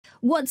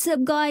What's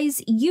up, guys?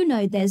 You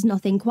know there's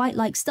nothing quite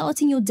like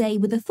starting your day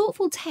with a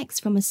thoughtful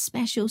text from a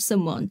special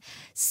someone.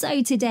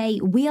 So today,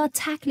 we are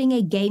tackling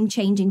a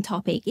game-changing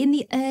topic in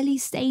the early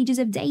stages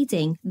of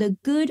dating, the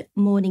good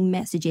morning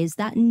messages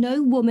that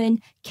no woman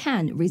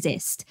can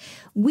resist.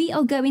 We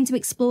are going to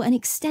explore an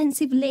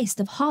extensive list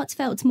of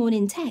heartfelt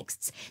morning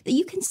texts that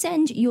you can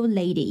send your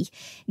lady,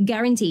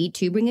 guaranteed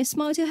to bring a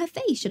smile to her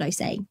face, should I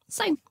say.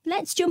 So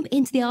let's jump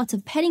into the art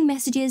of penning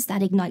messages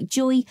that ignite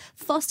joy,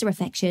 foster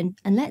affection,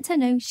 and let her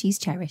know she's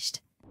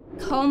cherished.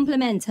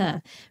 Compliment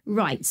her.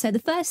 Right, so the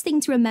first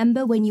thing to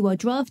remember when you are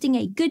drafting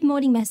a good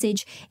morning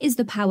message is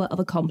the power of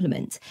a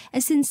compliment. A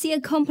sincere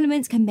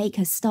compliment can make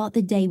her start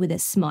the day with a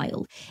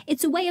smile.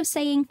 It's a way of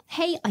saying,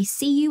 hey, I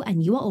see you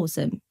and you are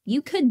awesome.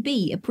 You could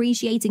be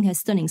appreciating her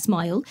stunning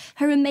smile,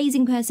 her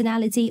amazing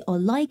personality, or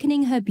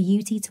likening her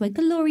beauty to a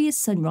glorious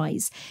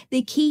sunrise.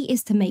 The key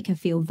is to make her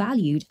feel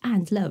valued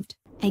and loved.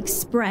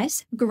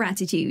 Express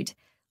gratitude.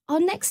 Our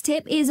next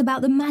tip is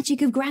about the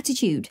magic of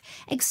gratitude.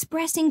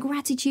 Expressing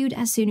gratitude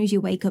as soon as you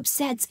wake up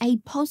sets a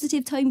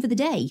positive tone for the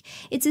day.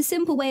 It's a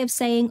simple way of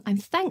saying, I'm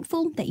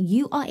thankful that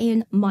you are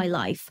in my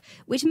life,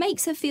 which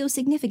makes her feel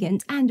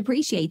significant and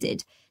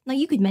appreciated. Now,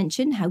 you could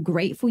mention how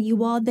grateful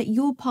you are that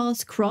your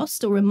paths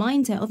crossed or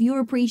remind her of your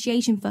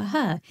appreciation for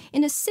her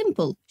in a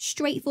simple,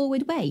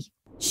 straightforward way.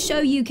 Show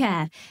you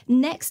care.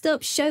 Next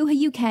up, show her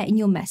you care in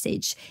your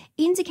message.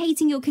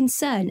 Indicating your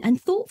concern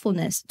and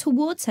thoughtfulness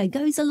towards her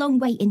goes a long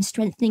way in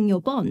strengthening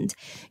your bond.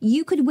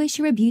 You could wish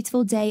her a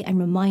beautiful day and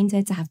remind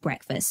her to have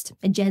breakfast.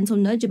 A gentle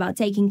nudge about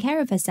taking care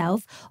of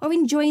herself or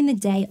enjoying the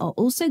day are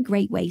also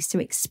great ways to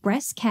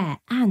express care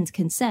and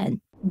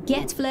concern.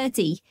 Get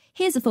flirty.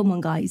 Here's a fun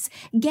one, guys.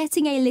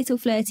 Getting a little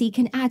flirty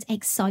can add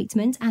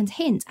excitement and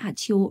hint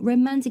at your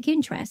romantic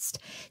interest.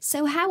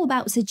 So how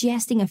about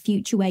suggesting a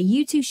future where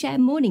you two share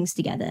mornings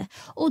together?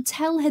 Or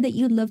tell her that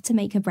you'd love to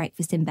make her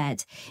breakfast in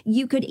bed.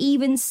 You could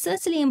even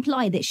subtly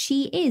imply that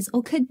she is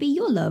or could be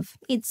your love.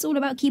 It's all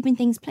about keeping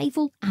things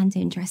playful and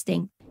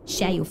interesting.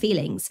 Share your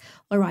feelings.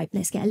 All right,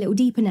 let's get a little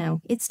deeper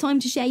now. It's time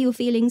to share your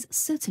feelings,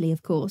 subtly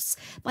of course.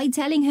 By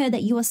telling her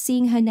that you are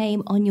seeing her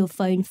name on your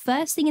phone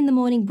first thing in the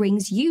morning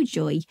brings you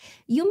joy.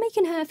 You're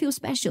making her feel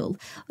special.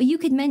 Or you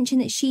could mention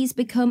that she's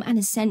become an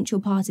essential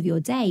part of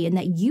your day and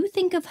that you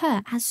think of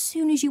her as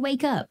soon as you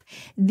wake up.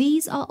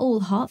 These are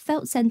all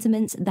heartfelt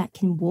sentiments that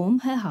can warm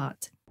her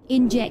heart.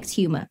 Inject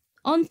humour.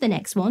 On to the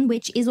next one,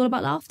 which is all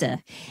about laughter.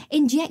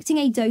 Injecting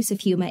a dose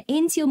of humour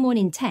into your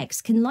morning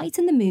text can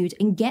lighten the mood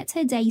and get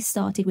her day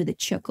started with a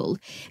chuckle.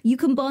 You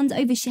can bond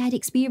over shared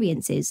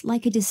experiences,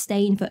 like a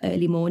disdain for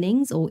early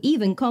mornings, or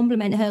even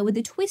compliment her with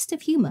a twist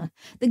of humour.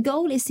 The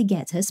goal is to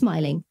get her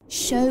smiling.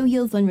 Show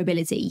your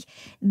vulnerability.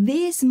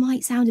 This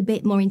might sound a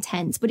bit more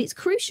intense, but it's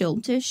crucial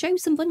to show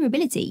some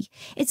vulnerability.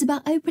 It's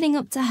about opening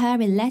up to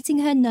her and letting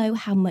her know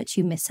how much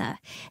you miss her.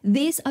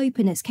 This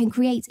openness can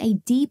create a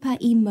deeper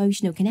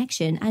emotional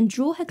connection and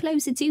draw her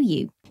closer to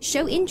you.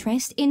 Show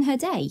interest in her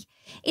day.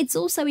 It's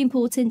also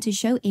important to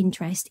show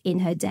interest in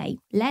her day.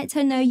 Let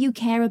her know you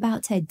care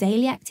about her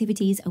daily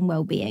activities and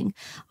well-being.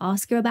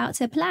 Ask her about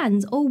her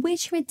plans or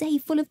wish her a day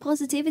full of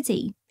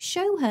positivity.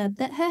 Show her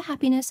that her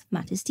happiness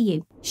matters to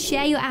you.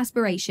 Share your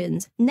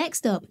aspirations.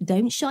 Next up,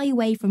 don't shy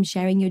away from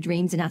sharing your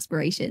dreams and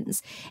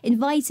aspirations.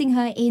 Inviting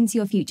her into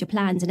your future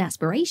plans and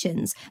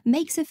aspirations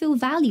makes her feel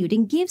valued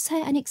and gives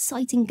her an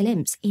exciting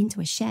glimpse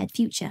into a shared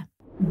future.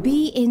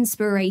 Be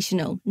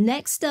inspirational.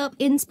 Next up,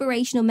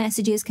 inspirational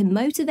messages can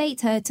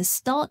motivate her to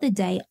start the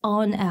day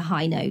on a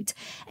high note.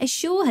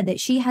 Assure her that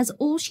she has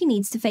all she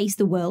needs to face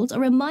the world or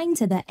remind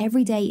her that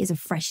every day is a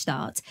fresh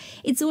start.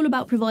 It's all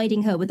about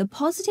providing her with a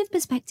positive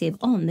perspective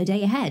on the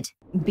day ahead.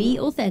 Be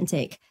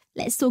authentic.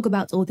 Let's talk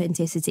about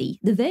authenticity,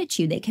 the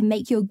virtue that can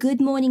make your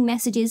good morning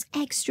messages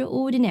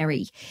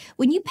extraordinary.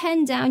 When you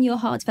pen down your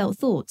heartfelt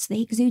thoughts, they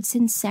exude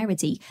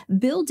sincerity,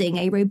 building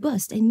a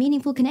robust and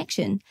meaningful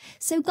connection.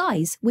 So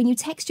guys, when you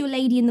text your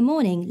lady in the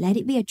morning, let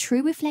it be a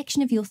true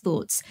reflection of your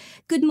thoughts.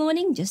 Good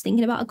morning, just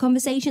thinking about a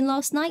conversation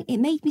last night, it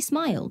made me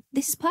smile.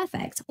 This is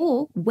perfect.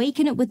 Or,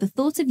 waking up with the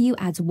thought of you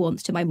adds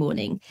warmth to my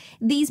morning.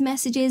 These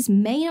messages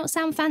may not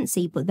sound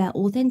fancy, but their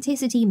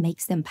authenticity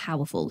makes them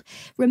powerful.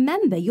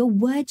 Remember, your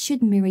words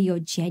should mirror your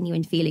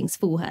genuine feelings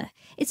for her.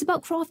 It's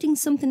about crafting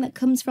something that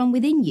comes from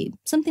within you,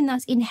 something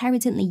that's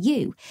inherently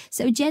you.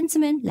 So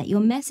gentlemen, let your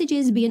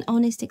messages be an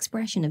honest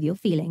expression of your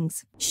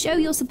feelings. Show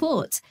your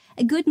support.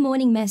 A good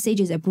morning message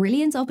is a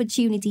brilliant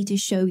opportunity to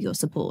show your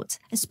support,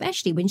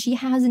 especially when she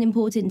has an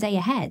important day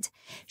ahead.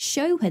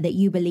 Show her that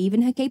you believe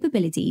in her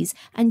capabilities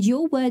and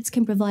your words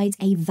can provide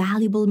a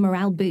valuable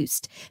morale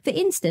boost. For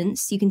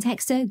instance, you can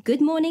text her,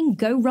 good morning,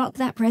 go rock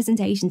that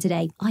presentation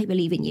today. I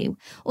believe in you.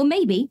 Or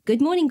maybe,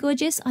 good morning,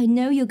 gorgeous. I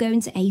know you're you're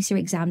going to ace your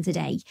exam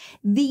today.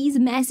 These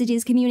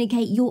messages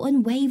communicate your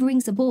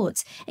unwavering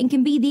support and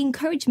can be the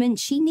encouragement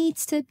she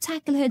needs to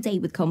tackle her day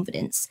with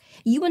confidence.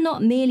 You are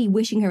not merely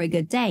wishing her a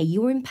good day,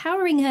 you are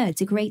empowering her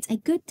to create a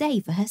good day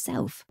for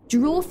herself.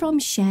 Draw from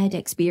shared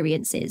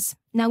experiences.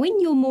 Now,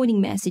 in your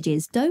morning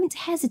messages, don't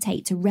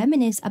hesitate to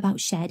reminisce about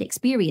shared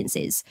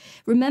experiences.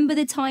 Remember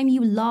the time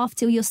you laughed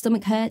till your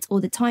stomach hurt, or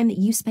the time that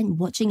you spent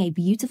watching a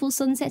beautiful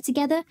sunset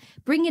together?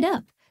 Bring it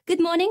up. Good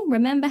morning,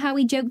 remember how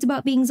we joked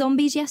about being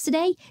zombies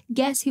yesterday?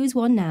 Guess who's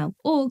won now?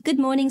 Or good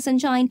morning,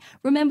 sunshine,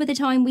 remember the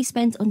time we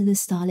spent under the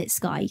starlit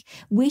sky?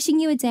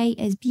 Wishing you a day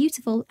as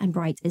beautiful and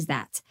bright as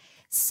that.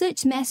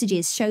 Such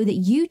messages show that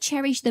you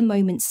cherish the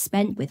moments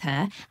spent with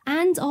her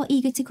and are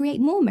eager to create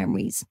more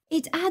memories.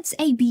 It adds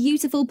a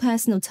beautiful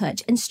personal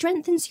touch and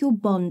strengthens your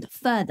bond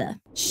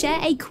further. Share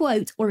a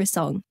quote or a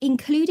song.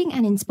 Including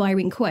an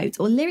inspiring quote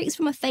or lyrics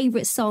from a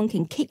favourite song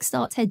can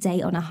kickstart her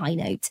day on a high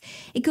note.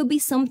 It could be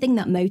something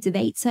that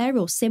motivates her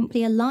or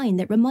simply a line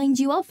that reminds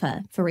you of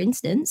her. For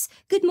instance,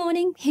 "Good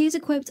morning, here's a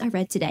quote I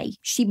read today.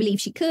 She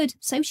believed she could,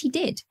 so she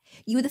did.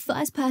 You were the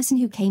first person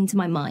who came to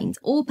my mind."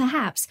 Or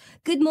perhaps,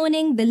 "Good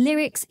morning, the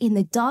lyrics, in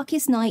the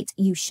darkest night,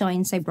 you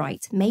shine so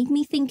bright, made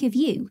me think of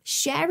you."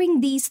 Sharing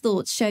these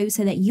thoughts shows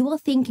her that you are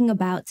thinking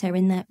about her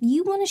and that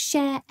you want to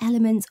share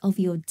elements of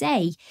your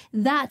day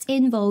that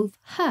involve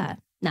her.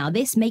 Now,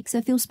 this makes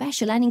her feel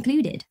special and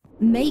included.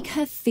 Make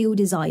her feel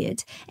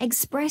desired.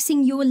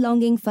 Expressing your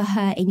longing for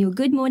her in your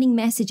good morning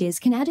messages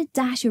can add a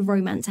dash of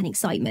romance and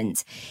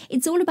excitement.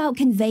 It's all about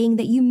conveying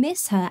that you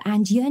miss her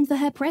and yearn for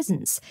her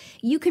presence.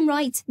 You can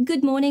write,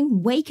 "Good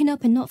morning, waking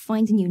up and not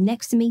finding you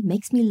next to me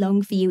makes me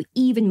long for you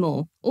even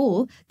more."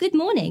 Or, "Good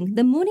morning,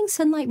 the morning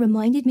sunlight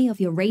reminded me of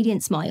your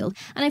radiant smile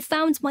and I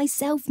found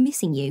myself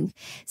missing you."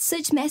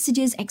 Such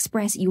messages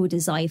express your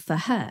desire for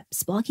her,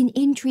 sparking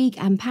intrigue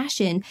and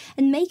passion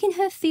and making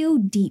her feel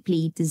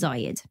deeply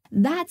desired.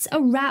 That's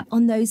a wrap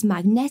on those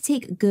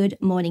magnetic good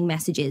morning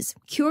messages.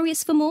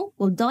 Curious for more?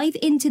 We'll dive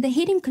into the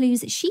hidden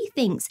clues she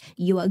thinks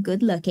you are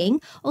good looking,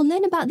 or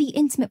learn about the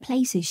intimate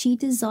places she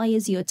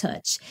desires your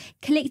touch.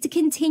 Click to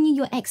continue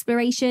your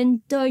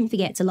exploration. Don't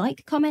forget to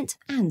like, comment,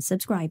 and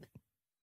subscribe.